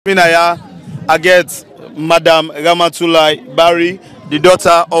I get Madam Rahamatilie Barrie, the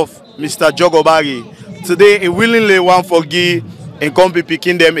daughter of Mr. Jorgor Barrie. Today, he willingly want for give and come be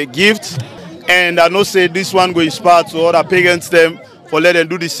picking them a gift. And I know say this one go inspire to other parents them for let them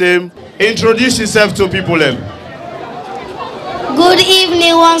do the same. Introduce yourself to people them. Good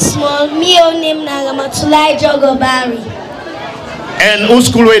evening once more. Me own name Rahamatilie Jorgor Barrie. And whose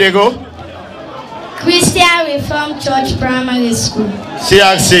school way they go? Christian Reformed Church Primary School.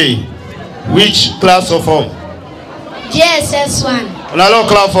 CRC. Which class of home? JSS 1. And I don't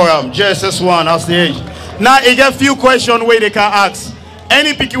clap for them. JSS 1, that's the age. Now, you get few questions where they can ask.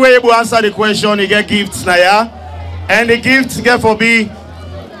 Any picky way able to answer the question, you get gifts now, yeah? And the gifts get for be,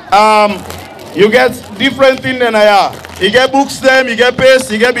 you get different things than you get books them, you get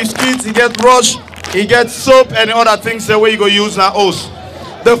paste, you get biscuits, you get brush, you get soap and other things the way you go use now host.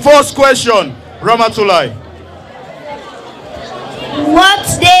 The first question, Rahamatilie. What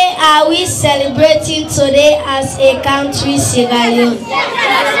day are we celebrating today as a country, Sierra Leone?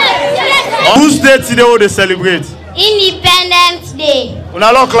 Whose day today they celebrate? Independence Day.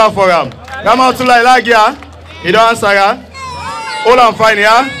 Una lot clap for him. Rahamatilie like ya? You don't answer ya? Hold on fine,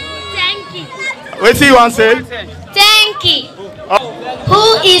 yeah? Thank you. Wait till you want to say? Thank you.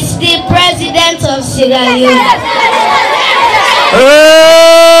 Who is the president of Sierra Leone?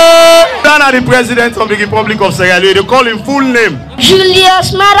 The president of the Republic of Sierra Leone. They call him full name.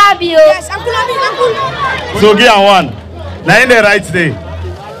 Julius Marabio. Yes, Uncle. So give him one. Now in the right day.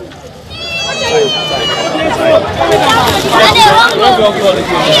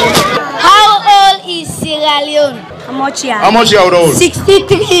 How old is Sierra Leone? How much you How much you are old?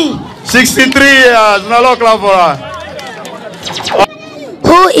 63. 63 years. Now look clap for her.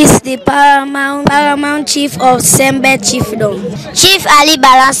 Who is the paramount chief of Sembe Chiefdom? Chief Ali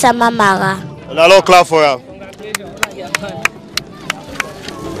Balansa Mamara. Now look clap for her.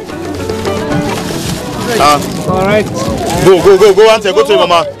 All right. Go answer. Go to your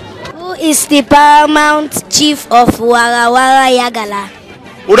mama. Who is the paramount chief of Warawara Yagala?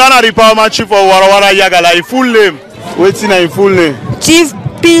 Who done the paramount chief of Warawara Yagala? His full name. What's in his full name? Chief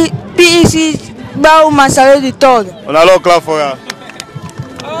PEC Bao Masaro the third. Now look clap for her.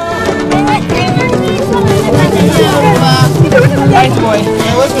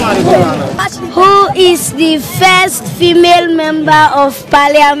 Who is the first female member of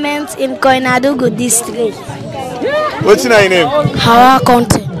parliament in Koinadugu district? What's in her name? Hawa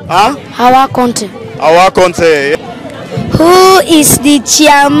Conte. Huh? Hawa Conte. Our country. Who is the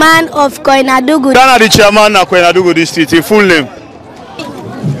chairman of Koinadugu? Dana the chairman of Koinadugu district. His full name.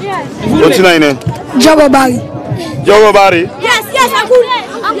 What's in her name? Jorgor Barrie. Jorgor Barrie. Yes, Uncle.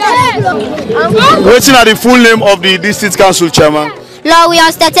 What's in the full name of the district council chairman? Lord, we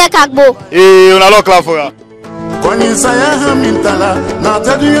are State Kagbo. Una lot clap for her.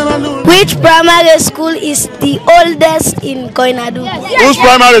 Which primary school is the oldest in Koinadugu? Whose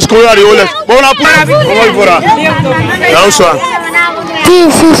primary school are the oldest?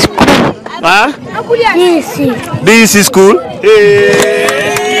 DC school. Huh? DC. School?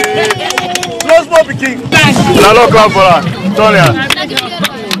 Close for picking. Una lot clap for her. Tonya.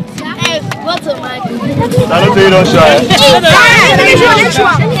 I don't think you don't shy.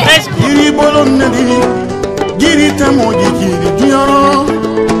 Giri bolonnedi, giri tamoji giri dioro.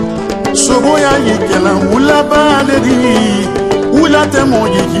 Soboya yikela ula baledi, ula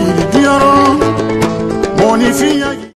tamoji giri dioro. Moni fiya.